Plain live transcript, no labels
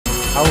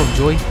Hour of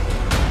joy.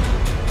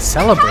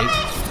 Celebrate.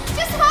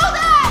 Just hold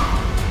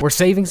on! We're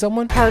saving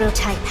someone?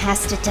 Prototype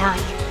has to die.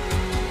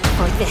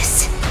 For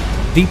this.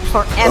 Deep.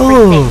 For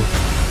everything.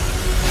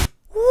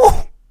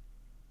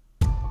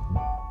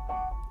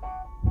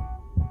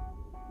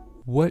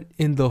 What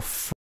in the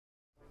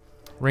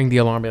Ring the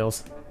alarm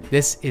bells.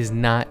 This is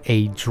not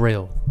a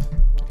drill.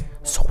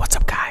 So what's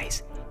up,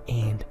 guys?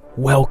 And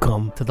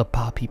welcome to the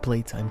Poppy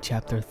Playtime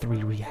Chapter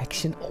 3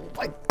 reaction. Oh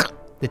my god.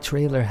 The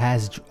trailer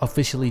has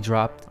officially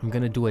dropped. I'm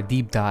gonna do a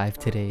deep dive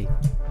today.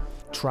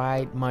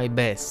 Tried my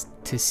best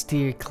to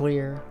steer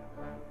clear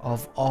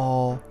of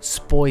all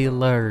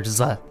spoilers.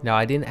 Now,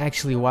 I didn't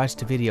actually watch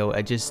the video.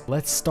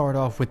 Let's start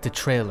off with the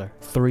trailer.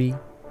 3,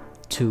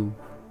 2,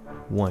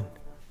 1.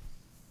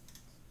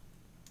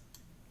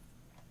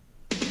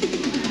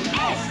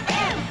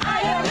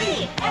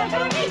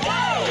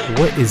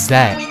 What is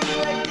that?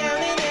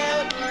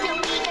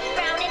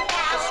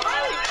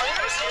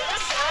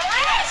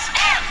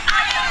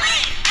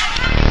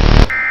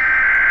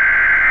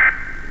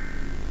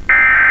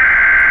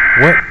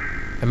 What?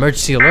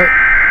 Emergency alert?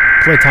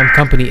 Playtime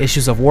company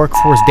issues a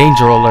workforce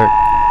danger alert.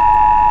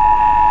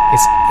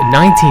 It's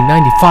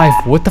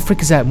 1995. What the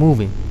frick is that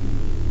moving?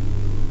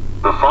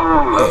 The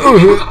following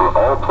message is for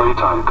all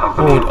Playtime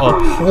company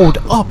employees. Hold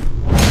up.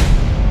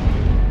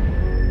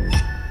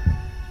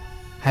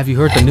 Have you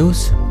heard the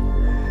news?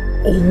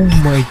 Oh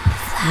my,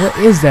 what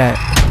is that?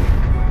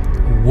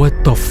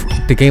 What the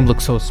the game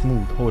looks so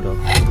smooth. Hold up.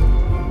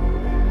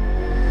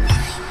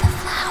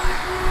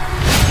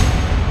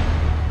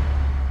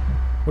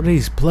 What are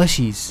these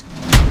plushies?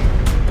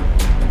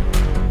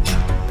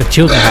 The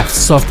children have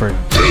suffered.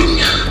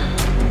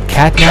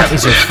 Catnap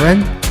is your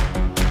friend?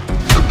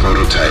 The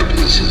prototype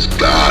is his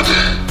god.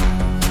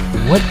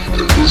 What?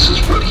 And this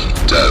is what he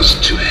does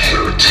to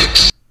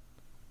heretics.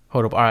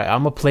 Hold up, alright,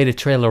 I'm gonna play the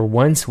trailer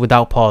once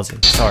without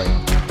pausing. Sorry.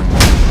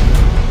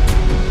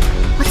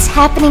 What's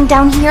happening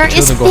down here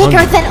is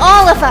bigger than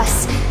all of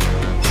us.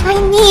 I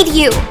need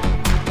you.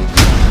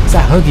 Is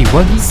that Huggy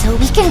Wuggy? So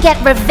we can get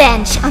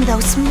revenge on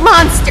those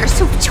monsters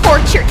who've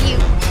tortured you.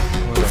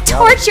 Who've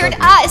tortured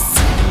us.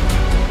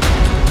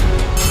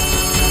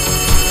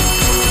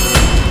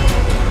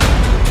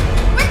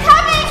 We're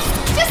coming!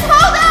 Just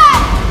hold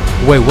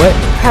on! Wait, what?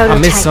 I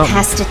missed Prototype something.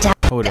 has to die.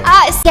 Hold on.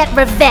 Us get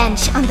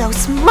revenge on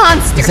those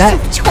monsters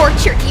who've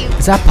tortured you.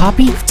 Is that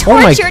Poppy? Oh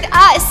my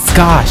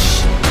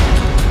gosh.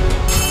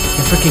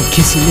 And freaking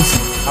kissy missy.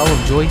 Hour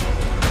of joy.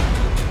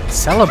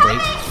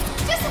 Celebrate.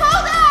 Just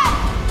hold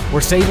on!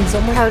 We're saving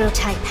someone?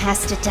 Prototype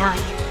has to die.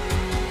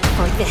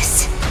 For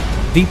this.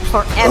 Deep.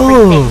 For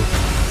everything.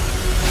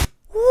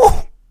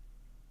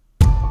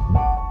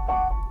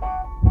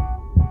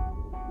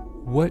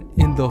 What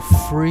in the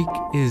freak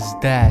is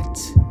that?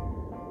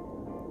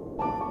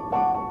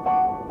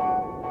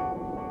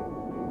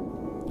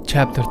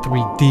 Chapter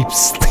 3, Deep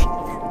Sleep.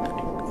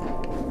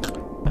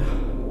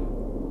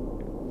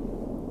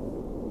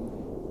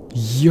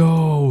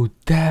 Yo,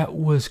 that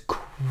was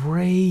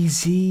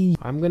crazy.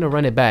 I'm gonna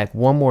run it back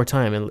one more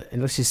time and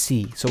let's just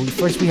see. So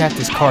first we have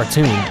this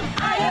cartoon.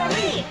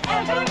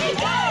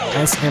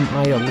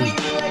 S-M-I-L-E.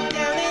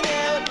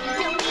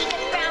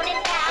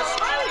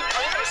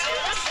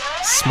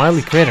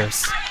 Smiley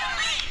critters.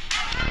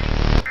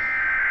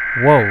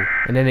 Whoa,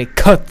 and then it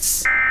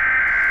cuts.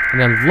 And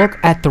then look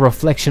at the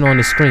reflection on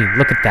the screen.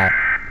 Look at that.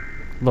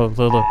 Look,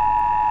 look, look.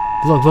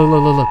 Look, look,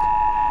 look, look, look.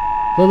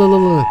 Look, look,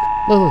 look, look,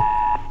 look, look.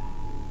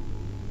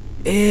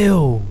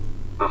 Ew.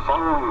 The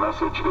following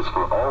message is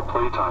for all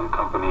Playtime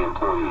company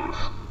employees.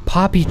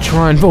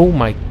 Poppytron, oh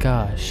my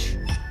gosh.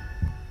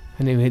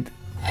 And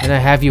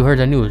have you heard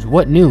the news?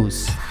 What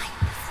news?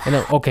 And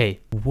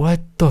okay.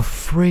 What the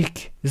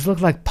freak? This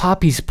looks like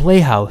Poppy's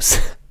Playhouse.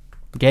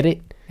 Get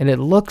it? And it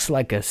looks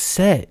like a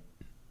set.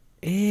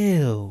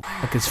 Ew,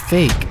 like it's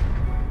fake.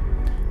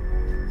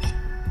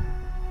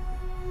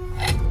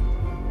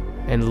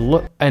 And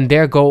look, and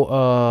there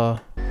go,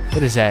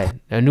 what is that?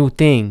 A new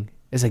thing.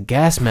 It's a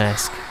gas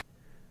mask.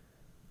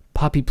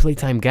 Poppy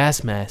Playtime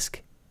gas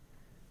mask.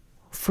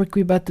 What frick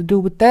we about to do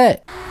with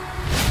that?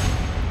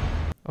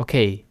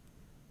 Okay,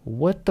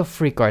 what the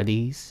freak are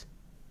these?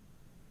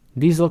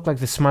 These look like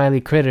the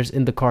smiley critters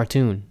in the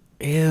cartoon.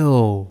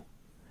 Ew.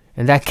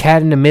 And that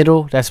cat in the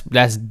middle, that's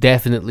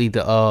definitely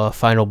the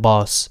final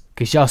boss.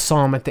 Cause y'all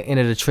saw him at the end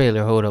of the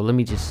trailer. Hold up, let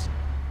me just.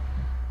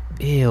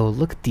 Ew,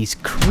 look at these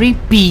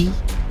creepy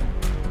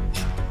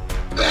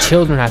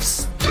children have.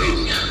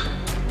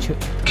 You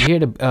hear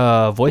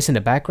the voice in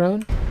the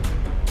background?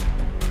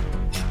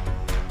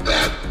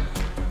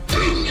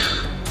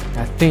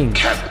 That thing.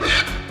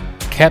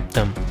 Kept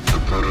them. The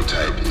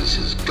prototype is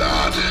his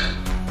god.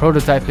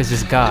 Prototype is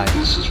his god. And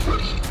this is what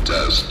he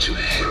does to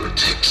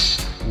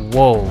heretics.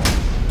 Whoa.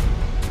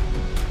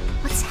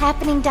 What's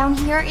happening down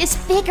here is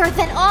bigger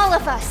than all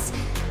of us.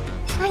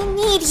 I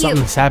need you.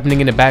 Something's happening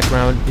in the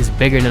background is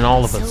bigger than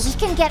all of us. So we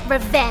can get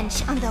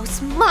revenge on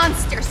those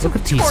monsters Look who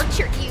at these.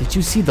 tortured you. Did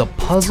you see the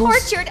puzzles?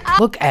 Tortured us.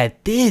 Look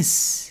at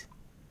this.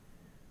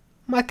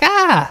 My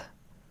God.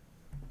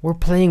 We're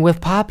playing with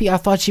Poppy. I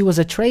thought she was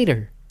a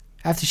traitor.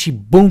 after she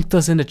boomed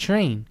us in the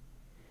train.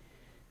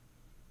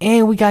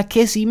 And we got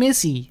Kissy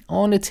Missy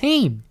on the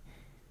team.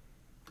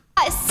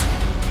 Us.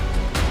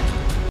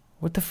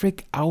 What the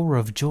frick? Hour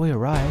of joy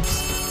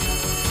arrives.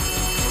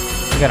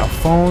 We got a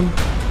phone.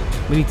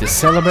 We need to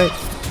celebrate.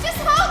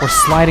 We're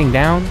sliding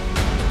down.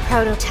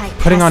 Prototype.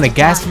 Putting on a has to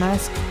gas die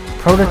mask.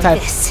 Prototype.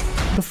 for this.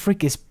 What the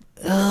frick is...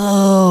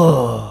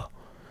 Ugh.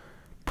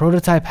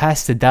 Prototype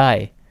has to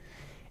die.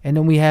 And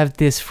then we have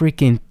this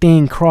freaking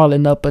thing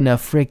crawling up in a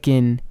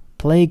freaking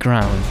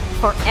playground.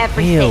 For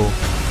everything. Ew.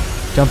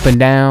 Jumping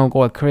down,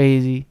 going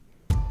crazy.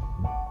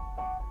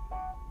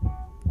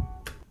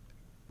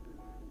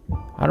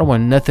 I don't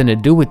want nothing to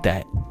do with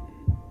that.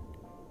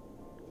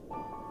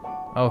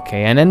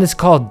 Okay, and then it's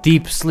called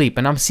deep sleep,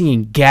 and I'm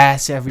seeing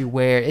gas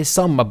everywhere. It's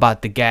something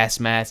about the gas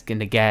mask and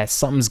the gas.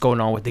 Something's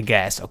going on with the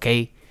gas,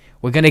 okay?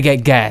 We're gonna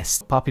get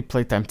gassed. Poppy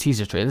Playtime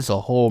teaser trailer. This is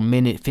a whole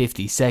minute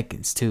 50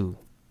 seconds too.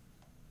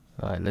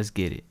 Alright, let's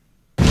get it.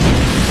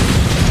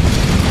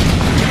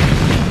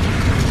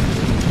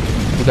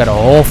 We got a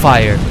whole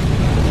fire.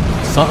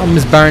 Something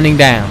is burning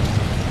down.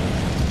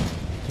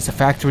 It's a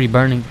factory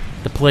burning.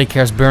 The play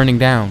care's burning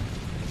down.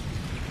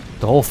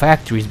 The whole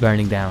factory's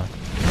burning down.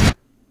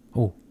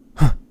 Oh.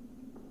 Huh.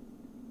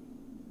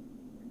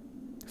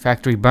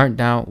 Factory burnt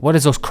down. What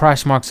is those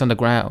crash marks on the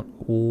ground?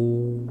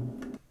 Ooh.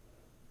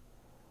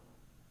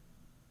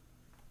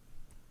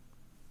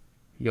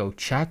 Yo,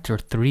 chapter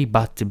 3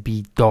 about to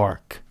be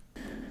dark.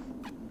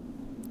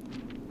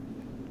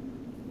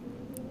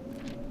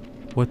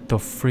 What the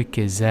freak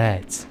is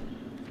that?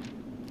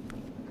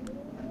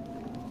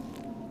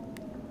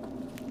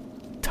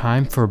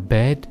 Time for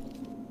bed?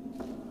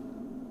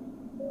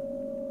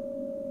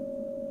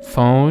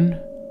 Phone?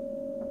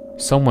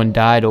 Someone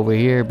died over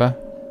here, bruh.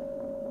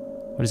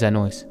 What is that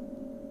noise?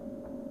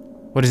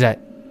 What is that?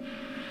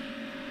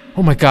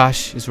 Oh my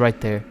gosh, it's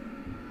right there.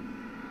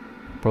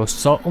 Bro,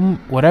 something,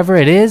 whatever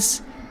it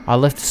is, I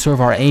left to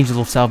serve our angel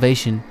of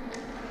salvation.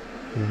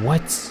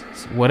 What?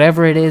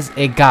 Whatever it is,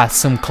 it got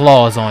some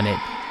claws on it.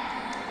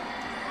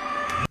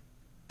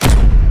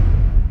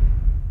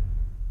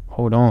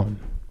 Hold on.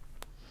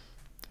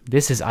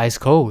 This is ice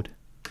cold.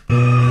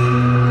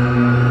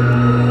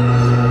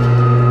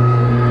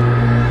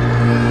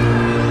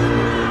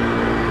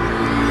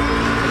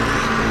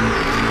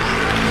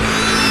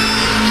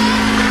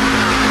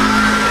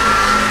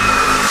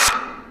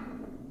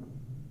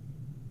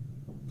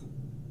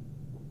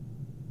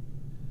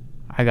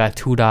 I got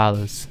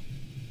 $2.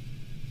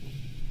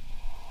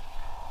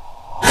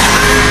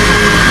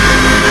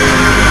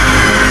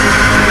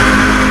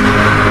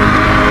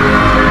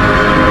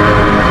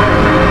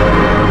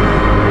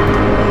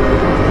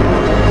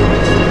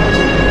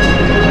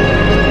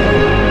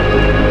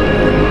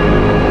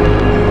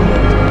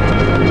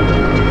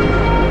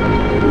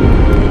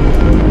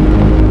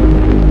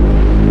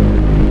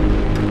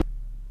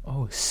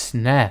 Oh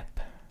snap.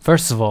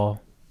 First of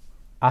all,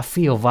 I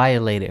feel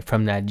violated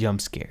from that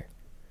jump scare.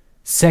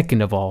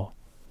 Second of all,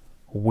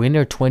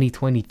 winter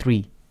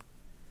 2023.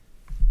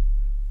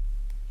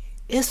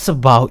 It's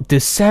about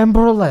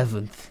December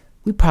 11th.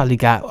 We probably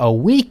got a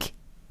week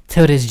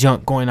till this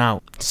junk going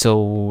out.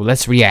 So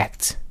let's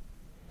react.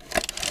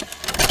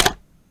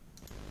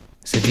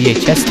 It's a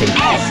VHS tape.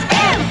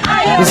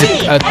 This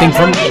is a thing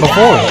from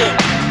before.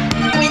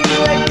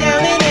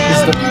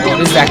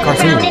 This is that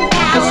cartoon.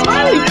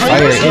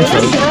 Fire intro.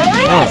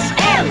 Oh.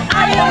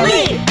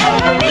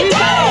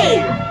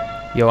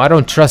 Yo, I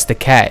don't trust the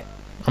cat.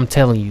 I'm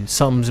telling you,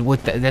 something's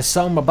with that. There's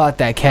something about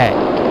that cat.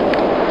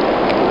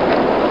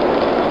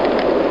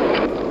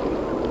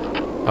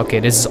 Okay,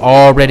 this is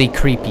already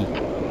creepy.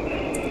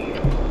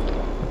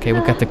 Okay, we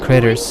got the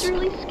critters. It's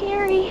really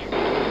scary.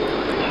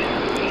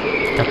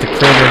 Got the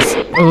critters.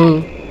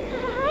 Oh.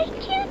 I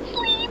can't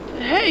sleep.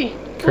 Hey.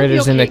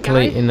 Critters okay, in the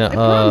guys. I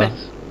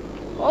promise.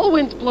 All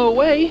winds blow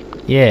away.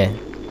 Yeah.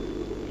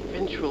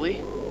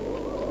 Eventually.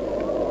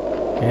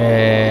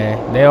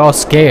 Yeah. They're all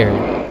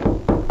scared.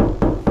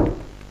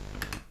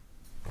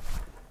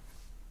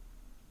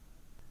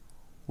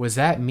 Was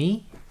that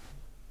me?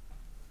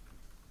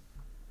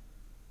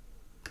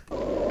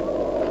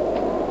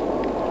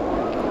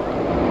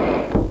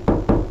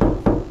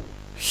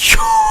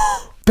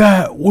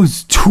 That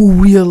was too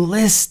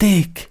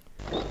realistic.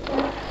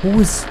 Who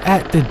was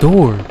at the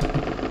door?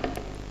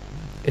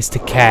 It's the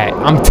cat.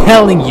 I'm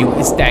telling you,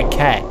 it's that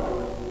cat.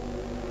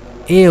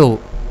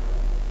 Ew.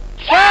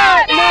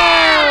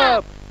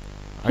 Catnap!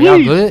 Are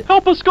y'all good?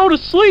 Help us go to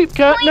sleep,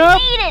 Catnap!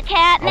 We need it,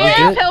 Catnap.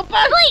 Are we good? Help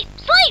us. Sleep,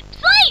 sleep,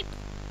 sleep.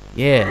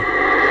 Yeah.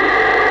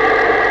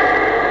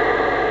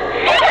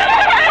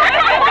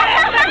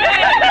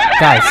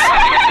 Guys.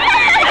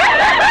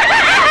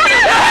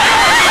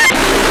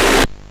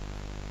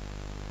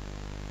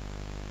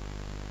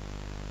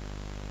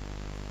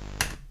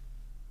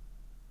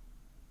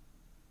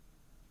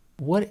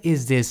 What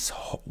is this?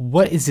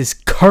 What is this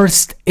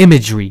cursed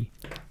imagery?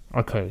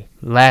 Okay,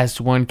 last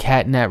one,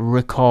 Catnap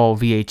Recall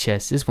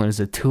VHS. This one is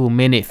a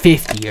 2-minute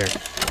 50er.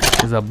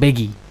 This is a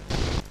biggie.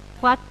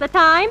 What's the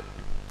time?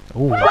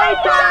 Ooh.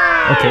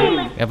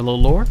 Okay, have a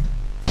little lore.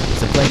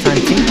 It's a playtime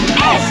team.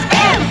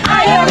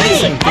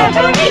 S-M-I-L-E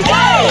every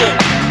day!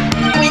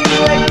 When you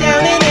are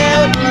down and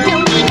out,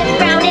 Don't need to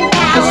frown and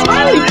pout.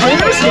 Smiley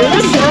critters here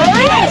to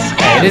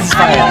say It is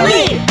fire.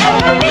 S-M-I-L-E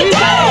every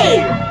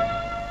day!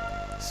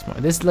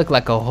 Smart. This looked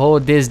like a whole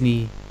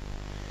Disney.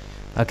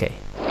 Okay.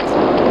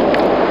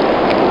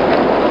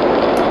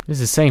 This is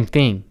the same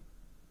thing.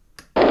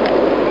 Did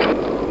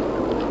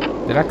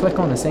I click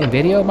on the same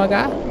video, my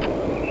guy?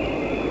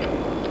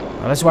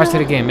 Well, let's watch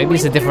it again. Maybe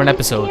it's a different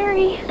episode.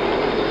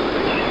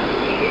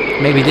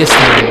 Maybe this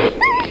time.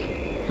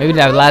 Maybe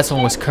that last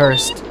one was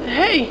cursed.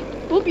 Hey,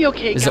 we'll be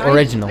okay, This guys. is the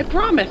original. I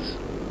promise.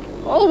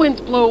 All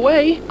winds blow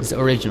away. It's the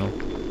original.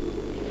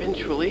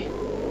 Eventually.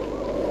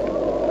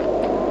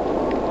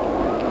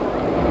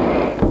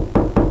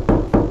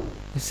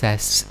 It's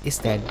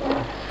that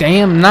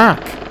damn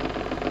knock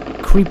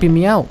creeping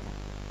me out.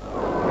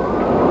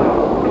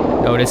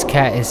 No, this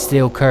cat is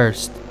still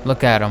cursed.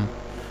 Look at him.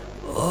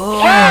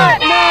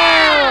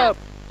 Catnap!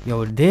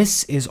 Yo,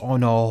 this is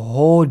on a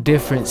whole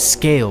different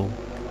scale.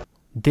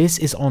 This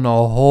is on a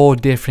whole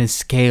different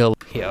scale.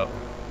 Yo,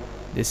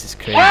 this is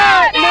crazy.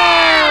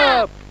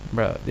 Catnap!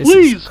 Bro, this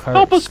Please, is cursed.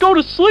 help us go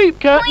to sleep,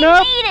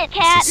 Catnap! We need it,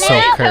 This is so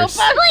Catnap. cursed.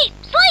 Sleep,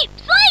 sleep,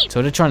 sleep.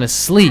 So they're trying to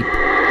sleep.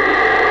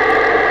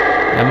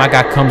 And my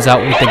guy comes out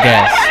with the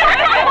gas.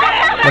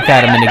 Look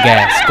at him in the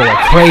gas, going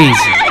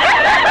crazy.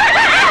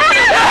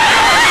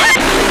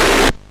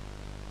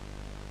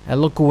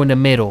 And look who in the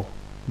middle,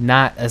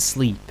 not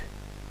asleep.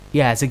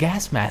 Yeah, it's a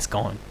gas mask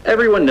on.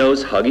 Everyone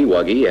knows Huggy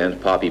Wuggy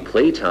and Poppy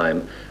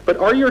Playtime, but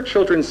are your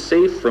children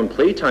safe from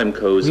Playtime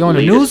Co.'s We on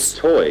the latest news?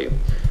 toy?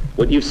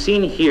 What you've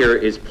seen here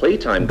is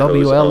Playtime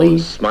Co.'s WLE. own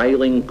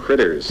Smiling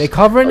Critters. They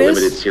covering a this?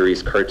 limited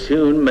series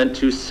cartoon meant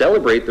to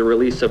celebrate the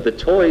release of the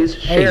toys,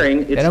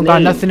 sharing its they don't name.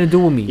 got nothing to do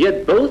with me.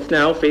 Yet both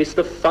now face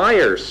the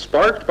fire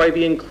sparked by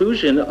the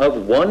inclusion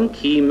of one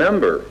key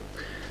member.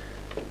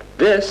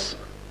 This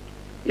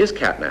is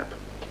Catnap.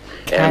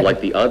 And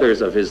like the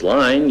others of his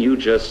line, you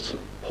just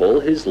pull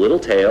his little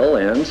tail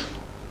and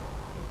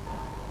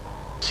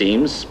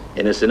seems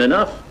innocent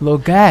enough. Little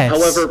gas.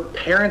 However,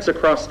 parents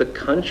across the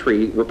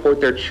country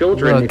report their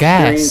children Little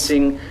gas.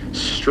 experiencing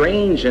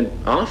strange and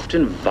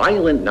often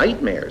violent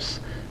nightmares.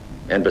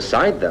 And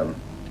beside them,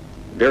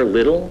 their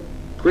little,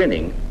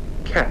 grinning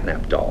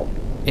Catnap doll.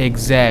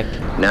 Exactly.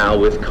 Now,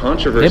 with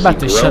controversy about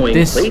to shut growing,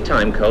 this-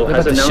 Playtime Co. they're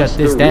has about to shut announced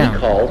this the down.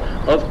 recall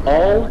of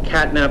all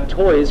Catnap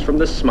toys from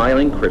the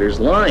Smiling Critters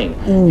line.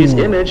 His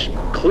image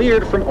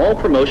cleared from all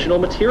promotional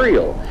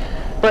material.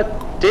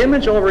 But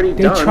damage already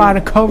They done. try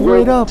to cover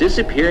will it up.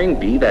 disappearing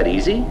be that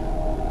easy?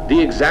 The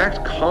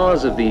exact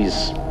cause of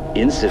these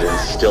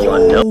incidents still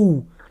unknown.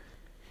 Ooh,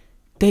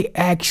 they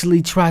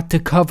actually tried to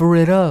cover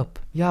it up.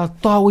 Y'all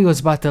thought we was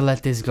about to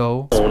let this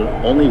go.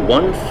 Only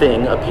one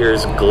thing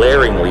appears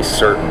glaringly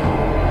certain.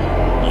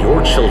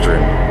 Your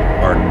children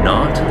are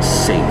not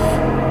safe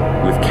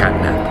with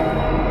Catnap.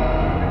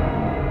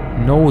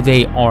 No,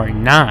 they are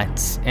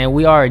not. And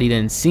we already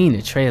done seen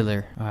the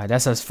trailer. Alright,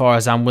 that's as far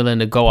as I'm willing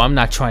to go. I'm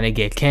not trying to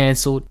get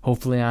canceled.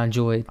 Hopefully I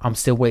enjoyed. I'm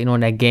still waiting on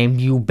that game.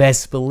 You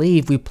best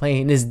believe we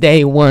playing this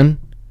day 1,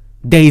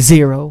 day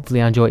 0.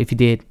 Hopefully I enjoyed. If you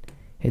did,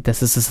 hit that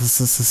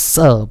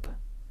sub.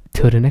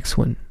 Till the next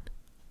one.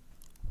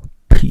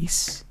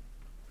 Peace.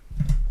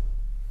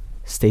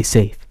 Stay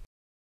safe.